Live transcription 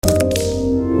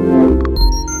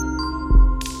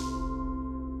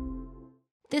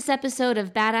This episode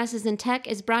of Badasses in Tech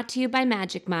is brought to you by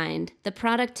Magic Mind, the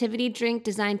productivity drink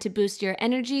designed to boost your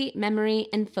energy, memory,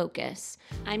 and focus.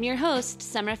 I'm your host,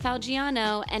 Summer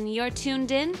Falgiano, and you're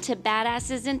tuned in to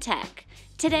Badasses in Tech.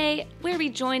 Today, we're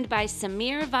rejoined by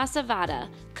Samir Vasavada,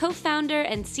 co-founder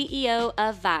and CEO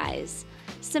of Vise.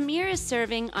 Samir is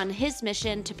serving on his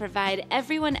mission to provide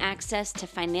everyone access to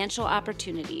financial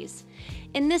opportunities.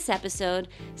 In this episode,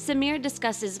 Samir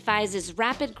discusses Vise's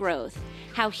rapid growth,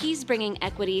 how he's bringing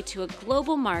equity to a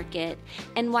global market,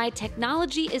 and why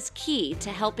technology is key to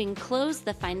helping close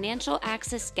the financial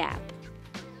access gap.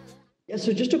 Yeah,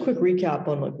 so just a quick recap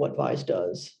on what Vise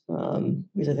does,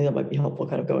 because I think that might be helpful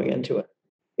kind of going into it.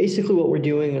 Basically, what we're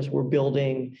doing is we're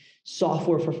building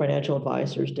software for financial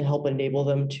advisors to help enable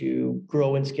them to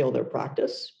grow and scale their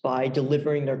practice by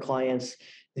delivering their clients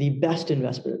the best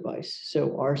investment advice.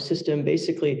 So our system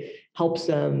basically helps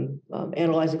them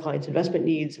analyze the client's investment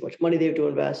needs, how much money they have to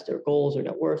invest, their goals, their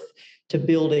net worth, to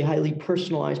build a highly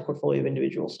personalized portfolio of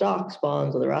individual stocks,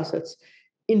 bonds, other assets,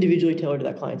 individually tailored to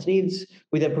that client's needs.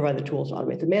 We then provide the tools to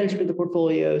automate the management of the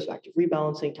portfolios, active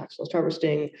rebalancing, tax loss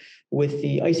harvesting, with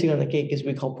the icing on the cake, as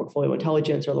we call portfolio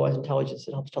intelligence, or otherwise intelligence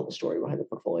that helps tell the story behind the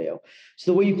portfolio.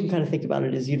 So the way you can kind of think about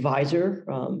it is the advisor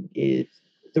is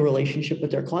the relationship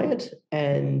with their client,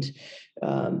 and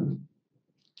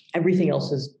everything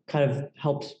else is kind of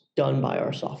helped done by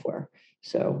our software.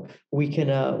 So we can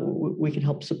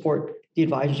help support the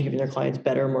advisors giving their clients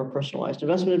better, more personalized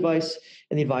investment advice,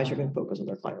 and the advisor can focus on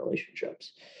their client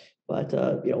relationships. But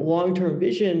long-term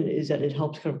vision is that it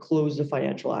helps kind of close the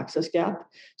financial access gap.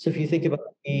 So if you think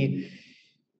about the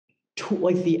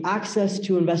access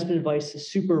to investment advice the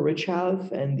super rich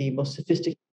have and the most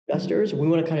sophisticated investors, we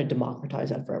want to kind of democratize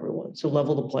that for everyone. So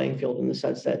level the playing field in the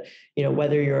sense that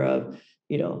whether you're a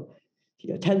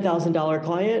 $10,000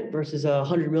 client versus a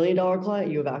 $100 million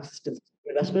client, you have access to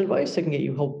investment advice that can get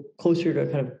you closer to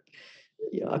kind of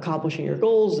accomplishing your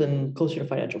goals and closer to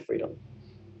financial freedom.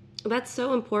 That's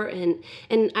so important.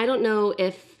 And I don't know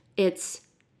if it's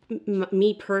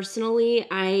me personally.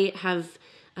 I have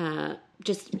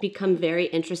just become very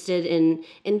interested in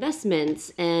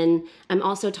investments, and I'm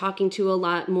also talking to a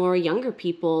lot more younger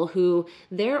people who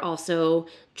they're also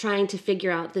trying to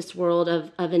figure out this world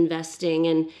of investing.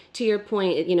 And to your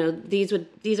point,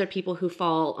 these are people who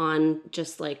fall on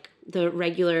just like the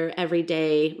regular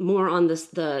everyday, more on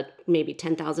the maybe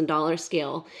 $10,000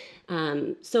 scale.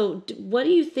 So what do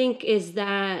you think is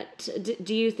that?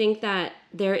 Do you think that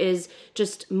there is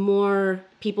just more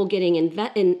people getting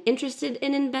interested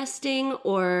in investing,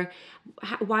 or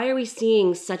why are we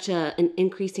seeing such an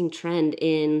increasing trend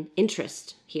in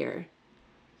interest here?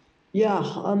 Yeah,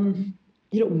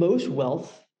 most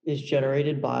wealth is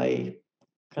generated by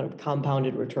kind of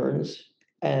compounded returns,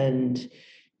 and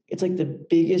it's like the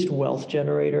biggest wealth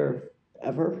generator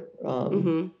ever.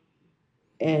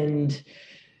 And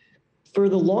for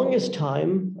the longest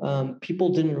time, people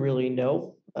didn't really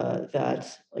know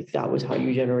that was how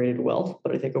you generated wealth.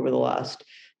 But I think over the last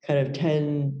kind of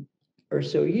 10 or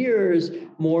so years,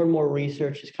 more and more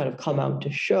research has kind of come out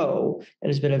to show and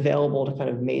has been available to kind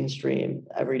of mainstream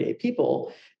everyday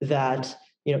people that,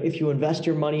 if you invest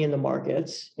your money in the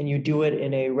markets and you do it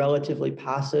in a relatively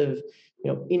passive,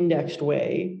 indexed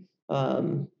way,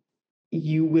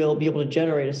 you will be able to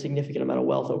generate a significant amount of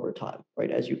wealth over time,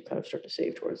 right? As you kind of start to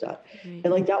save towards that. Right.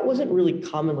 And that wasn't really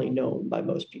commonly known by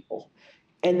most people.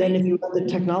 And then if you have the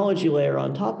technology layer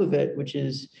on top of it, which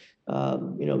is,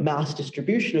 mass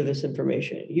distribution of this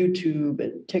information, YouTube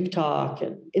and TikTok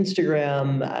and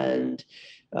Instagram and,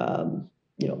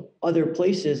 other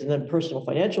places, and then personal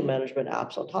financial management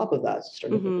apps on top of that,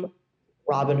 starting to think about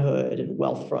Robinhood and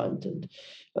Wealthfront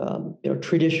and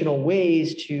traditional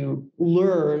ways to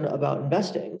learn about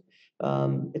investing,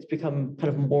 it's become kind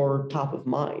of more top of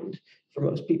mind for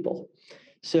most people.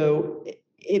 So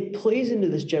it plays into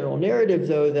this general narrative,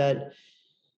 though, that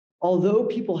although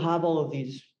people have all of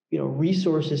these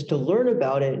resources to learn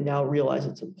about it and now realize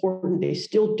it's important, they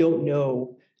still don't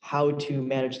know how to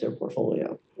manage their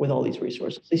portfolio with all these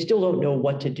resources. They still don't know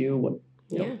what to do, what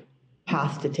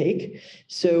path to take.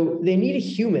 So they need a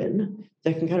human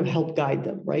that can kind of help guide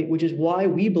them, right? Which is why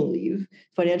we believe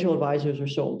financial advisors are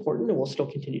so important and will still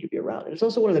continue to be around. And it's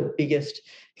also one of the biggest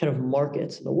kind of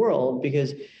markets in the world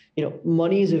because,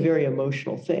 money is a very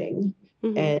emotional thing.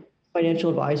 And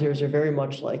financial advisors are very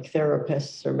much like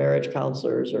therapists or marriage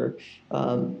counselors or,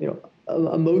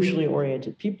 emotionally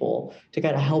oriented people to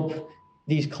kind of help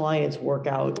these clients work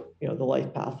out, the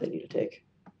life path they need to take.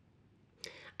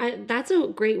 That's a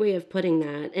great way of putting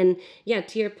that. And yeah,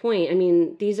 to your point, I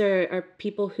mean, these are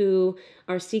people who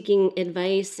are seeking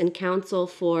advice and counsel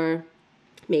for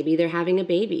maybe they're having a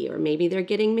baby, or maybe they're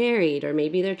getting married, or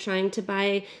maybe they're trying to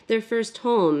buy their first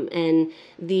home. And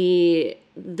the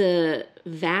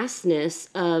vastness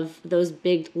of those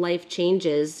big life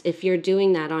changes, if you're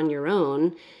doing that on your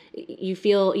own, you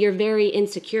feel you're very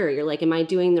insecure. You're like, am I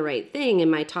doing the right thing?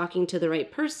 Am I talking to the right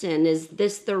person? Is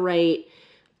this the right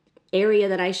area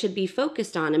that I should be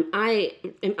focused on? Am I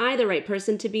the right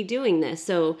person to be doing this?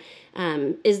 So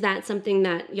is that something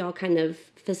that y'all kind of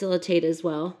facilitate as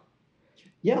well?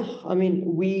 Yeah, I mean,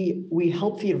 we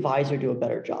help the advisor do a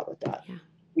better job at that. Yeah.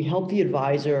 We help the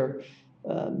advisor,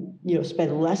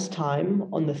 spend less time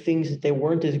on the things that they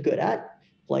weren't as good at,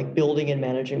 like building and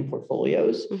managing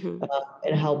portfolios, Mm-hmm.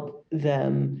 and help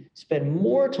them spend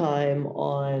more time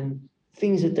on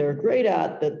things that they're great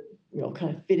at that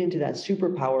kind of fit into that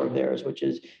superpower of theirs, which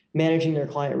is managing their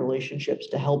client relationships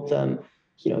to help them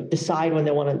decide when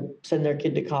they want to send their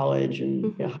kid to college and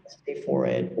Mm-hmm. how to save for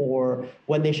it, or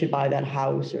when they should buy that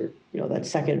house or that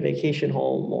second vacation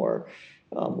home, or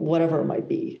whatever it might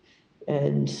be,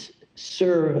 and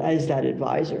serve as that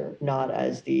advisor, not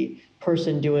as the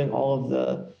person doing all of the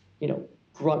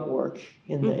grunt work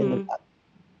in the Mm-hmm.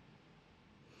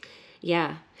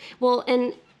 Yeah. Well,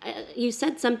 and you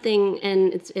said something,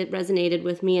 and it resonated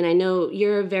with me. And I know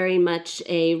you're very much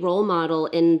a role model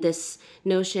in this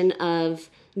notion of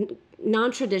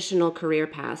non-traditional career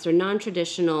paths or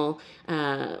non-traditional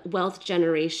wealth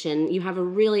generation. You have a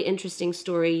really interesting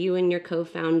story. You and your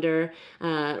co-founder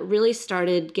really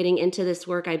started getting into this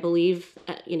work, I believe,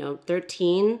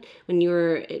 13 when you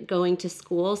were going to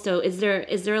school. So is there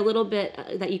a little bit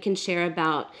that you can share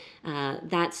about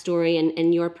that story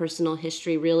and your personal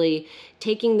history, really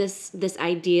taking this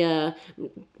idea,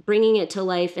 bringing it to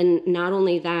life, and not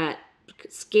only that,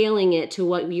 scaling it to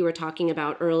what you were talking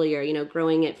about earlier,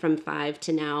 growing it from 5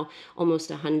 to now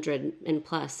almost 100 and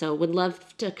plus. So would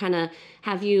love to kind of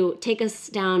have you take us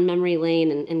down memory lane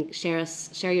and share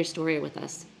your story with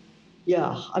us.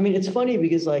 Yeah, I mean, it's funny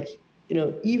because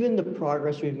even the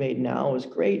progress we've made now is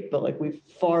great, but we've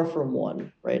far from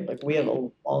won, right? Like we have a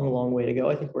Right. long, long way to go.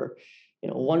 I think we're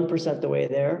 1% the way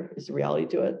there is the reality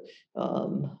to it.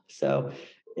 So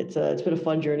it's been a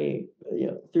fun journey,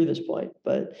 through this point.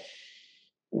 But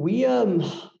we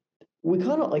we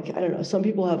kind of I don't know, some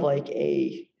people have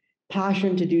a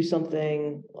passion to do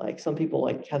something, like some people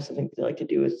have something they like to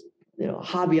do as a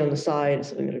hobby on the side,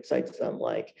 something that excites them.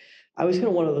 Like I was kind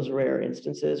of one of those rare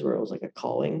instances where it was like a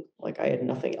calling, like I had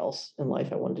nothing else in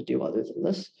life I wanted to do other than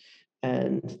this,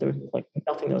 and there was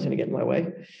nothing that was going to get in my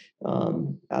way,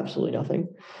 absolutely nothing.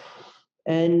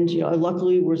 And I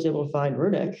luckily was able to find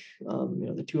Runic.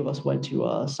 The two of us went to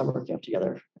a summer camp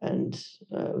together, and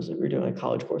we were doing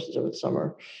college courses over the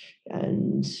summer,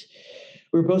 and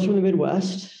we were both from the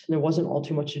Midwest. And there wasn't all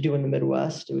too much to do in the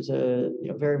Midwest. It was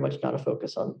very much not a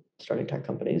focus on starting tech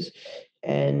companies,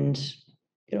 and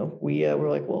we were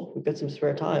like, well, we've got some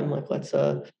spare time. Like let's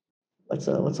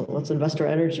invest our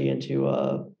energy into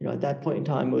at that point in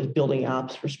time it was building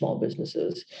apps for small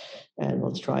businesses, and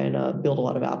let's try and build a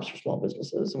lot of apps for small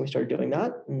businesses. And we started doing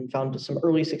that and found some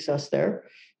early success there.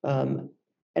 And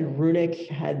Runic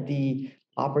had the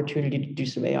opportunity to do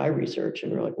some AI research,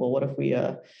 and we are like, well, what if we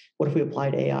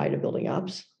applied AI to building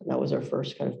apps? And that was our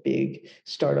first kind of big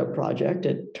startup project.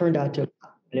 It turned out to have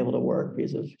been able to work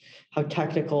because of how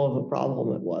technical of a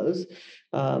problem it was.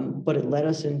 But it led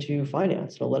us into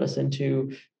finance. It led us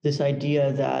into this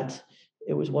idea that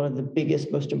it was one of the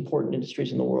biggest, most important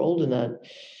industries in the world, and that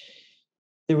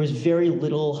there was very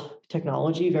little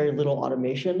technology, very little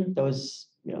automation that was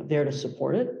there to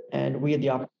support it. And we had the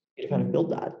opportunity to kind of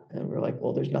build that. And we are like,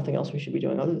 well, there's nothing else we should be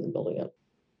doing other than building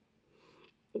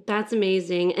it. That's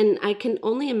amazing. And I can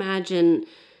only imagine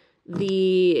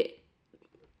the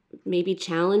maybe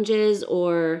challenges,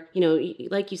 or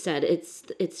like you said,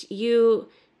 it's you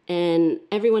and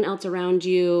everyone else around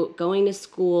you going to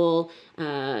school,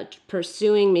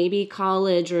 pursuing maybe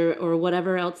college or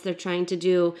whatever else they're trying to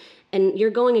do, and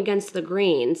you're going against the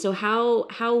grain. So how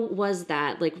was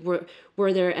that? Like,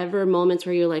 were there ever moments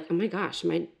where you're like, oh my gosh,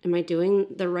 am I doing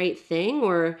the right thing?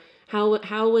 Or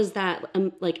how was that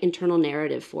like internal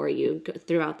narrative for you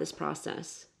throughout this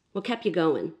process? What kept you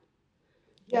going?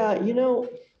 Yeah,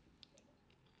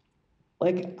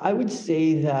 I would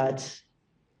say that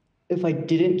if I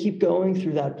didn't keep going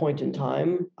through that point in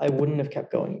time, I wouldn't have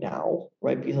kept going now,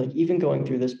 right? Because even going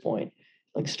through this point,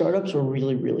 startups are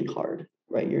really, really hard,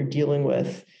 right? You're dealing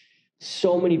with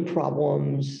so many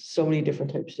problems, so many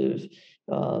different types of,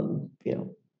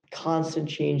 constant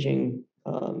changing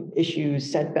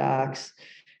issues, setbacks,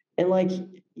 and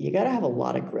you got to have a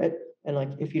lot of grit.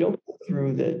 And if you don't go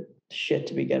through shit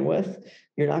to begin with,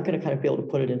 you're not going to kind of be able to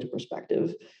put it into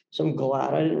perspective. So I'm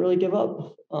glad I didn't really give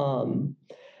up.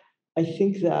 I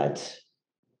think that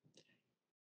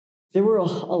there were a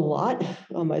lot.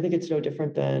 I think it's no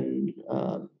different than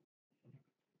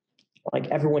like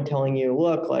everyone telling you,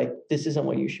 look, like this isn't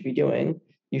what you should be doing.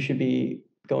 You should be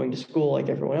going to school like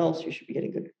everyone else. You should be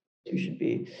getting good. You should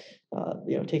be,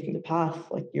 taking the path.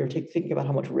 Like you're thinking about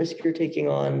how much risk you're taking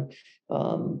on,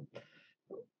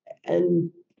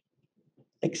 and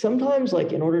like sometimes,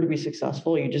 like in order to be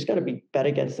successful, you just got to be bet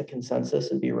against the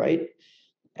consensus and be right.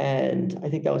 And I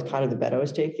think that was kind of the bet I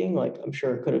was taking. Like I'm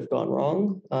sure it could have gone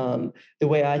wrong. The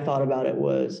way I thought about it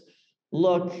was,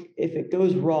 look, if it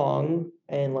goes wrong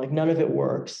and like none of it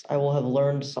works, I will have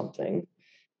learned something,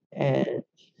 and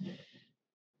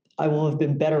I will have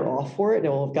been better off for it, and I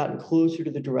will have gotten closer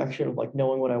to the direction of like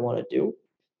knowing what I want to do,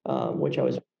 which I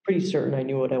was pretty certain I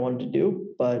knew what I wanted to do.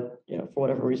 But for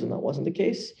whatever reason, that wasn't the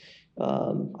case.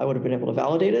 I would have been able to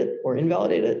validate it or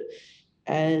invalidate it,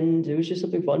 and it was just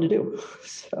something fun to do.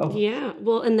 So Yeah.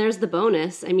 Well, and there's the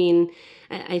bonus. I mean,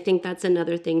 I think that's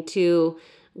another thing too.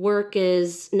 Work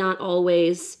is not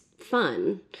always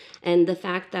fun. And the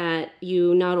fact that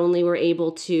you not only were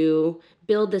able to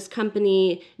build this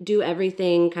company, do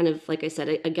everything kind of, like I said,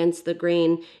 against the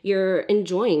grain, you're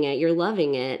enjoying it, you're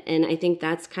loving it. And I think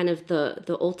that's kind of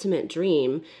the ultimate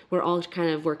dream. We're all kind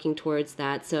of working towards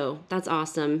that. So that's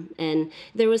awesome. And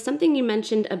there was something you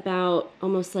mentioned about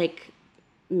almost like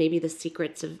maybe the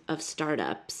secrets of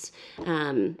startups.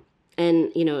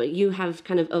 And you have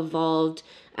kind of evolved,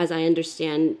 as I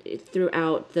understand,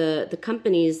 throughout the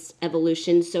company's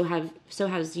evolution. So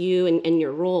has you and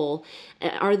your role.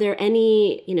 Are there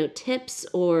any tips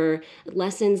or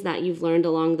lessons that you've learned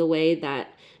along the way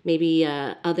that maybe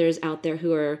others out there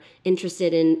who are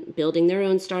interested in building their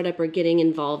own startup or getting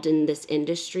involved in this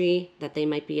industry that they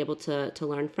might be able to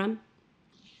learn from?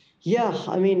 yeah,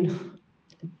 I mean,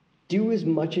 do as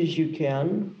much as you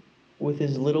can with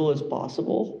as little as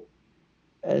possible,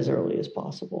 as early as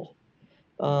possible.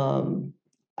 Um,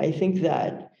 I think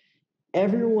that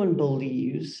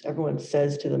everyone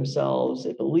says to themselves,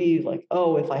 they believe like,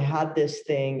 oh, if I had this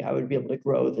thing, I would be able to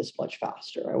grow this much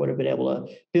faster. I would have been able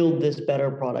to build this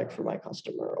better product for my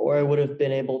customer, or I would have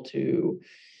been able to,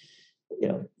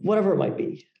 whatever it might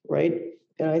be, right?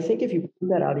 And I think if you put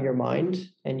that out of your mind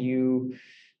and you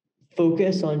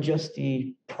focus on just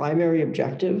the primary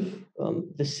objective,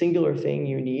 the singular thing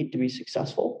you need to be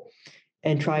successful,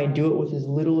 and try and do it with as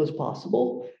little as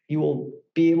possible, you will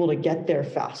be able to get there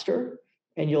faster,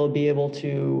 and you'll be able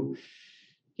to,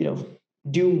 you know,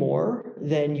 do more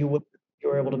than you would. You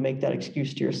were able to make that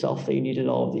excuse to yourself that you needed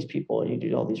all of these people and you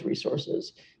needed all these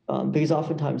resources, because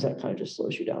oftentimes that kind of just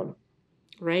slows you down.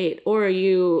 Right. Or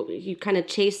you kind of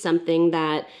chase something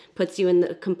that puts you in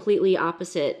the completely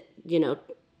opposite,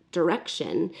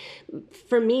 direction.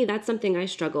 For me, that's something I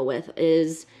struggle with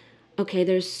is okay,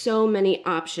 there's so many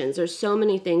options. There's so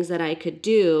many things that I could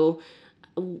do.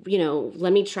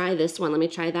 Let me try this one, let me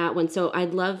try that one. So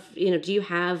I'd love, do you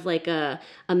have like a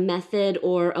method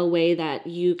or a way that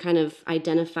you kind of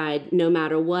identified no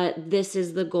matter what, this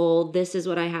is the goal, this is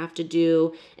what I have to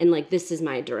do, and like this is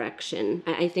my direction?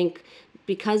 I think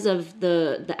because of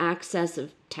the access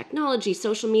of technology,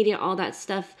 social media, all that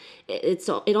stuff,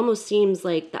 it almost seems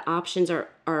like the options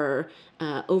are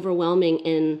overwhelming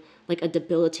in like a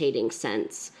debilitating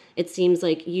sense. It seems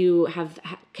like you have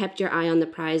kept your eye on the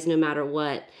prize no matter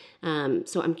what.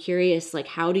 So I'm curious, like,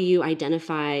 how do you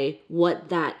identify what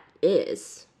that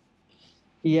is?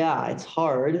 Yeah, it's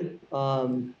hard.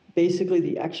 Basically,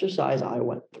 the exercise I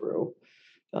went through,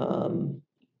 um,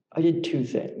 I did two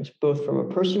things, both from a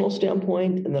personal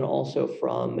standpoint and then also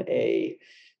from a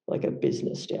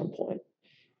business standpoint.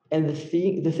 And the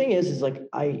thing is like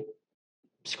I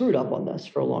screwed up on this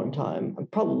for a long time. I'm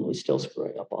probably still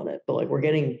screwing up on it, but like we're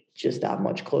getting just that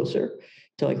much closer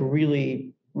to like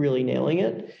really, really nailing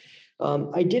it.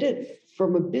 I did it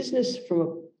from a business,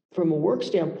 from a work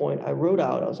standpoint. I wrote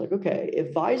out, I was like, okay,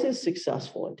 if Vise is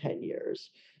successful in 10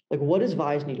 years, like what does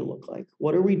Vise need to look like?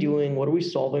 What are we doing? What are we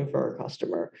solving for our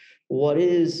customer? What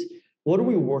are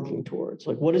we working towards?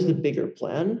 Like, what is the bigger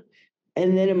plan?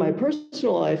 And then in my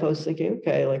personal life, I was thinking,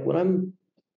 okay, like when I'm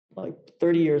like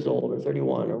 30 years old or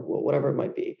 31 or whatever it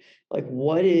might be, like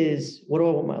what do I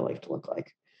want my life to look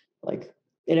like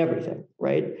in everything,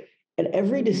 right? And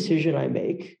every decision I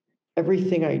make,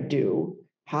 everything I do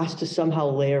has to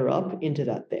somehow layer up into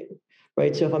that thing,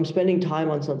 right? So if I'm spending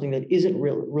time on something that isn't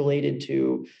related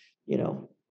to, you know,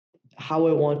 how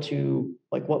I want to,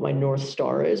 like what my North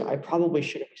Star is, I probably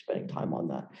shouldn't be spending time on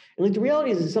that. And like the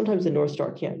reality is sometimes the North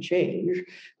Star can't change,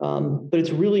 but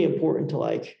it's really important to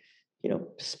like,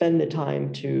 spend the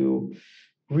time to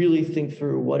really think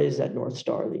through what is that North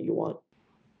Star that you want.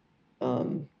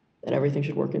 And everything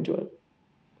should work into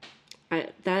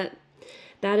it.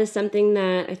 That is something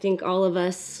that I think all of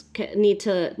us need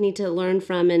to learn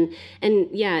from, and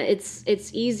yeah,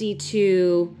 it's easy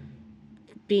to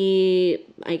be,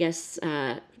 I guess,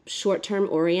 short-term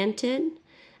oriented.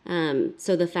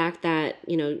 So the fact that,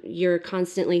 you're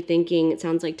constantly thinking, it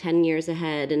sounds like 10 years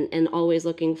ahead, and always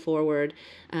looking forward,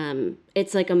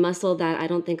 it's like a muscle that I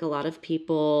don't think a lot of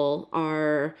people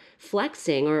are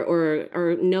flexing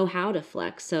or know how to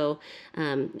flex. So,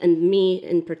 and me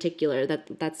in particular,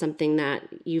 that's something that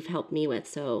you've helped me with.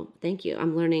 So thank you.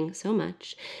 I'm learning so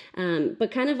much.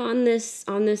 But kind of on this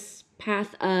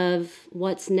path of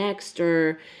what's next,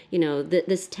 or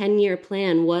this 10-year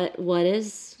plan, what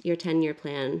is your 10-year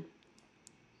plan?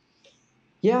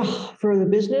 Yeah, for the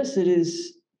business, it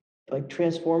is like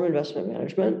transform investment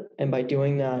management, and by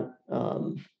doing that,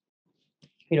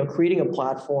 creating a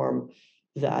platform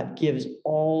that gives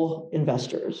all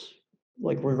investors,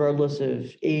 like regardless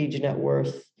of age, net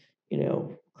worth,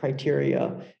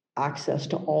 criteria, access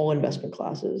to all investment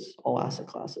classes, all asset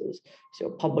classes. So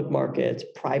public markets,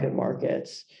 private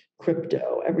markets,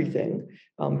 crypto, everything,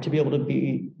 to be able to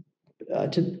be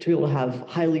to be able to have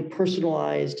highly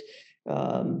personalized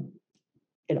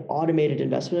and automated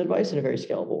investment advice in a very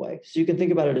scalable way. So you can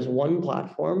think about it as one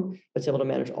platform that's able to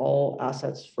manage all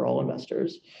assets for all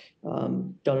investors,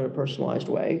 done in a personalized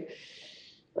way,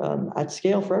 at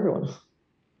scale for everyone.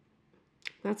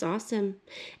 That's awesome.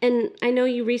 And I know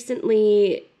you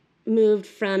recently moved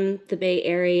from the Bay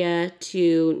Area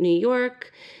to New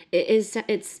York. Is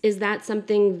that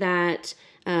something that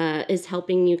is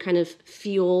helping you kind of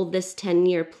fuel this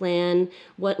 10-year plan?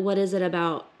 What is it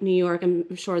about New York?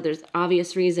 I'm sure there's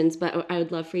obvious reasons, but I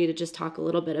would love for you to just talk a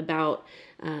little bit about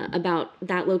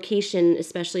that location,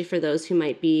 especially for those who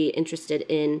might be interested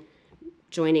in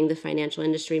joining the financial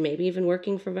industry, maybe even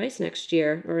working for Vice next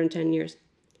year or in 10 years.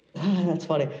 That's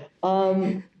funny.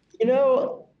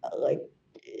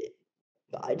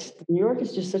 Like New York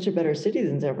is just such a better city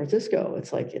than San Francisco.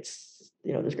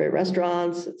 There's great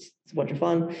restaurants. It's a bunch of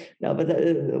fun. No, but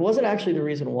it wasn't actually the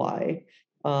reason why.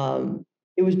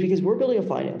 It was because we're building a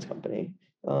finance company,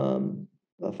 a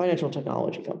financial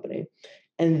technology company,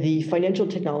 and the financial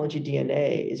technology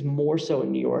DNA is more so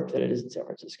in New York than it is in San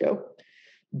Francisco.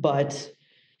 But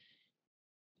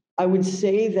I would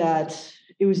say that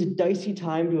it was a dicey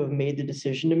time to have made the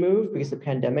decision to move because the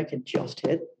pandemic had just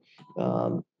hit.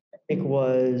 I think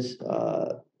was,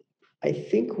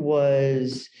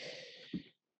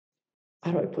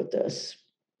 how do I put this?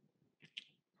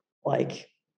 Like,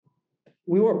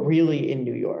 we weren't really in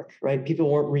New York, right? People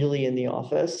weren't really in the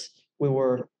office. We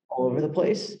were all over the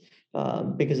place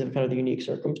because of kind of the unique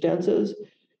circumstances.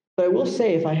 But I will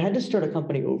say, if I had to start a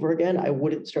company over again, I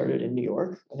wouldn't start it in New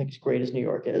York. I think as great as New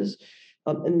York is.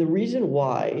 And the reason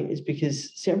why is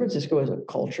because San Francisco has a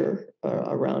culture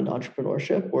around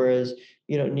entrepreneurship, whereas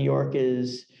New York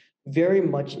is very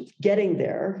much getting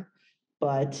there,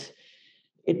 but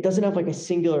it doesn't have like a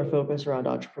singular focus around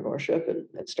entrepreneurship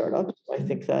and startups. I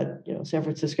think that San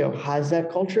Francisco has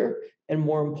that culture, and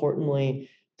more importantly,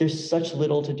 there's such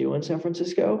little to do in San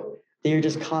Francisco that you're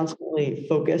just constantly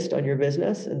focused on your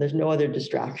business, and there's no other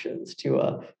distractions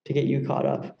to get you caught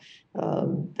up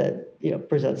that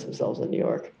presents themselves in New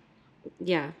York.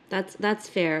 Yeah, that's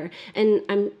fair.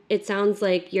 And it sounds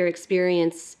like your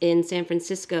experience in San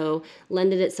Francisco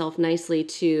lended itself nicely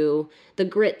to the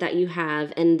grit that you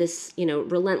have and this,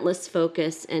 relentless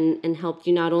focus, and helped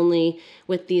you not only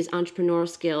with these entrepreneurial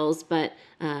skills, but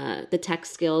the tech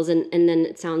skills. And then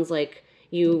it sounds like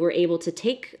you were able to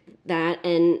take that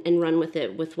and run with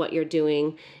it with what you're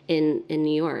doing in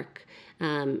New York.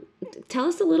 Tell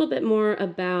us a little bit more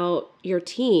about your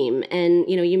team. And,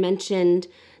 you mentioned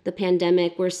the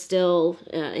pandemic. We're still,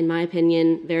 in my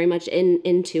opinion, very much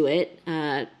into it.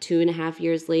 2.5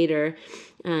 years later,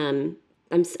 I'm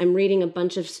reading a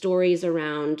bunch of stories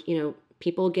around,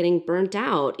 people getting burnt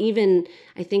out. Even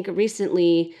I think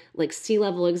recently, like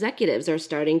C-level executives are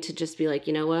starting to just be like,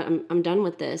 you know what, I'm done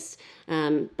with this.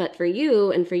 But for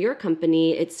you and for your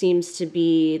company, it seems to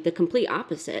be the complete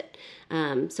opposite.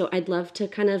 So I'd love to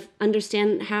kind of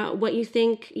understand what you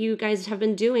think you guys have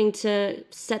been doing to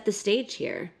set the stage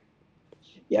here.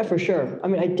 Yeah, for sure. I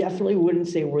mean, I definitely wouldn't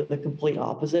say we're the complete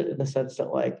opposite in the sense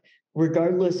that, like,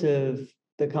 regardless of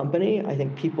the company, I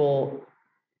think people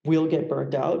will get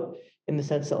burnt out in the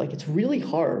sense that, like, it's really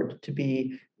hard to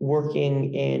be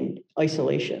working in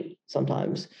isolation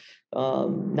sometimes,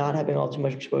 not having all too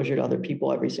much exposure to other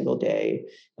people every single day.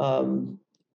 And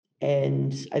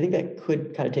I think that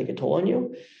could kind of take a toll on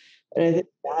you. And I think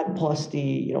that plus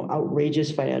the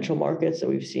outrageous financial markets that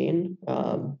we've seen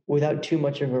without too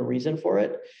much of a reason for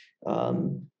it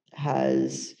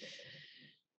has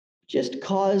just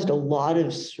caused a lot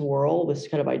of swirl, this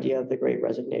kind of idea of the great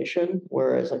resignation,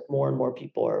 whereas like more and more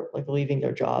people are like leaving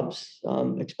their jobs,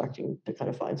 expecting to kind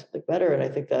of find something better. And I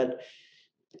think that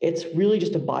it's really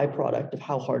just a byproduct of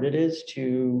how hard it is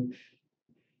to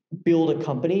build a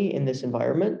company in this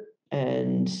environment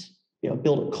and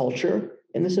build a culture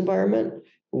in this environment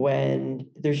when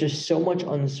there's just so much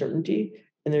uncertainty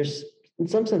and there's in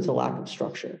some sense a lack of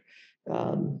structure.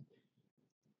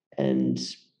 And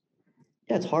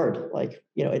yeah, it's hard. Like,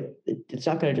 it's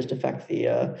not going to just affect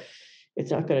the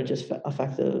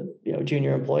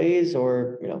junior employees,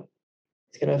 or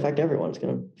it's going to affect everyone. It's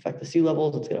going to affect the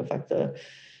C-levels. It's going to affect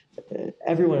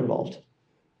everyone involved.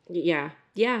 Yeah.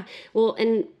 Well,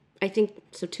 and I think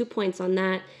so. 2 points on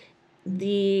that.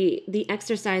 The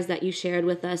exercise that you shared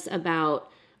with us about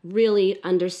really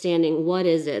understanding what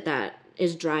is it that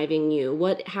is driving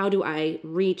you, how do I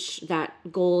reach that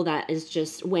goal that is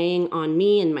just weighing on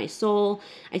me and my soul.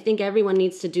 I think everyone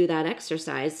needs to do that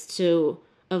exercise to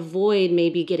avoid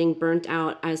maybe getting burnt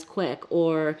out as quick,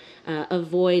 or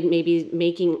avoid maybe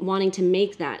wanting to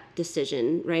make that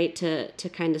decision, right, to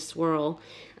kind of swirl.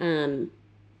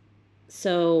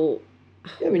 So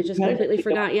I just completely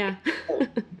forgot. Yeah.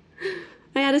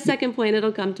 I had a second point.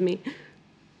 It'll come to me.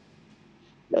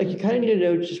 Like, you kind of need to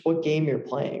know just what game you're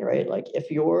playing, right? Like,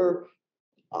 if you're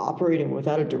operating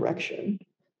without a direction,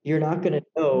 you're not going to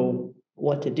know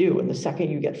what to do. And the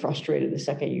second you get frustrated, the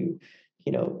second you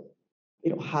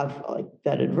have like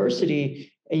that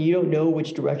adversity and you don't know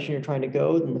which direction you're trying to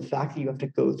go, then the fact that you have to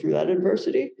go through that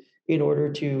adversity in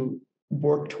order to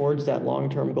work towards that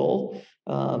long-term goal,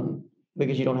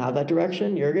 because you don't have that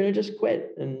direction, you're going to just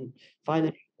quit and find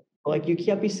that like you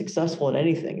can't be successful at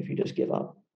anything if you just give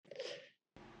up.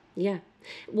 Yeah.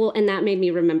 Well, and that made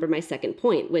me remember my second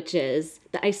point, which is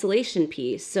the isolation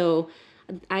piece. So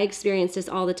I experience this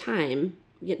all the time.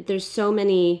 There's so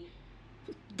many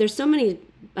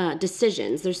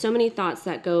decisions. There's so many thoughts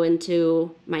that go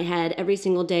into my head every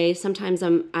single day. Sometimes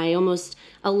I almost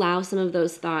allow some of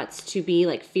those thoughts to be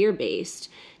like fear-based.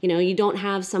 You don't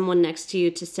have someone next to you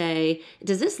to say,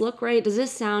 does this look right? Does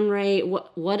this sound right?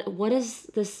 What does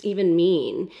this even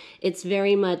mean? It's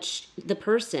very much the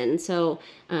person. So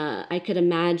I could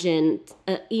imagine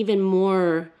even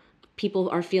more people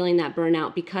are feeling that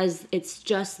burnout because it's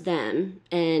just them,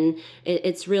 and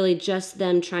it's really just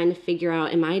them trying to figure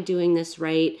out, am I doing this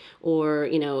right? Or,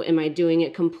 am I doing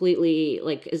it completely,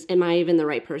 like, am I even the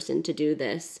right person to do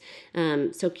this?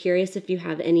 So curious if you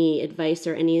have any advice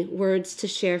or any words to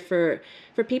share for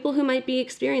people who might be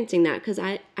experiencing that, because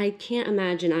I can't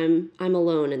imagine I'm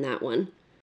alone in that one.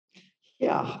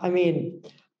 Yeah, I mean,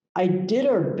 I did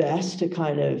our best to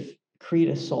kind of create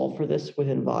a solve for this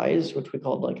within Vise, which we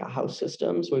called like a house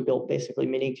system. So we built basically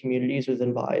mini communities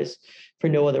within Vise for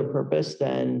no other purpose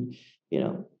than,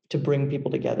 to bring people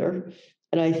together.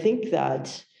 And I think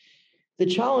that the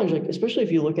challenge, like, especially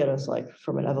if you look at us like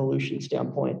from an evolution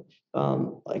standpoint,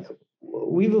 like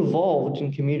we've evolved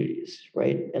in communities,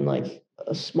 right? And like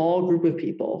a small group of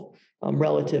people,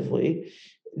 relatively,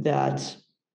 that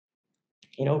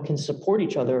can support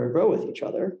each other and grow with each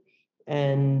other.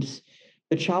 And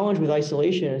the challenge with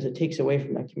isolation is it takes away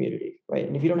from that community, right?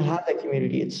 And if you don't have that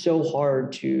community, it's so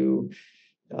hard to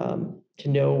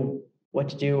know what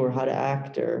to do or how to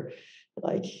act, or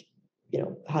like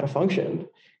how to function.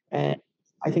 And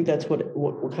I think that's what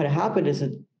kind of happened is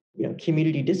that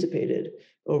community dissipated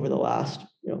over the last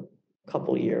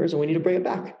couple of years, and we need to bring it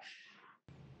back.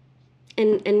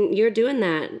 And you're doing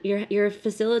that. You're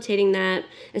facilitating that,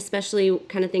 especially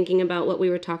kind of thinking about what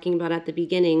we were talking about at the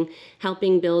beginning,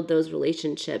 helping build those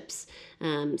relationships.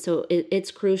 So it's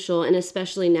crucial, and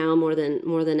especially now more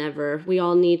than ever, we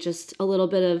all need just a little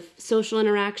bit of social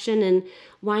interaction. And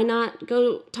why not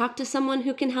go talk to someone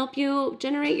who can help you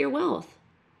generate your wealth?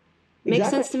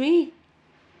 Makes sense to me.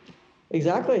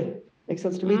 Exactly. Makes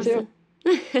sense to me too.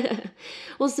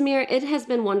 Well, Samir, it has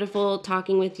been wonderful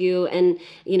talking with you, and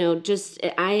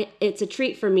it's a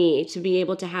treat for me to be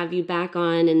able to have you back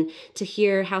on and to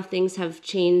hear how things have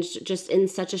changed just in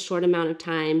such a short amount of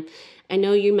time. I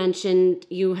know you mentioned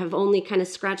you have only kind of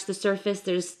scratched the surface.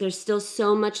 There's still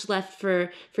so much left for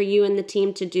you and the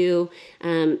team to do.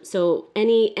 So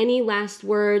any last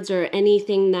words or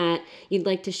anything that you'd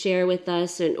like to share with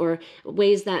us, or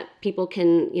ways that people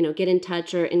can get in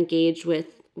touch or engage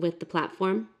with the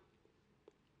platform?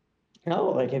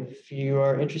 No, like if you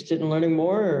are interested in learning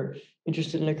more or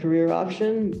interested in a career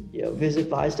option, visit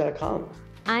Vise.com.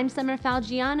 I'm Summer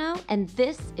Falgiano, and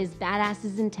this is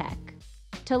Badasses in Tech.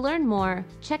 To learn more,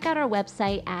 check out our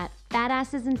website at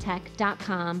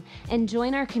badassesintech.com and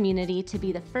join our community to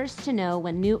be the first to know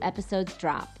when new episodes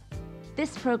drop.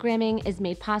 This programming is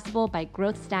made possible by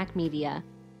Growth Stack Media.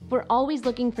 We're always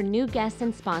looking for new guests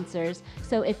and sponsors,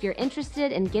 so if you're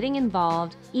interested in getting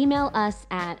involved, email us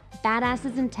at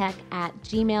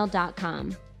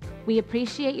badassesintech@gmail.com. We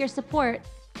appreciate your support.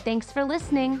 Thanks for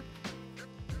listening.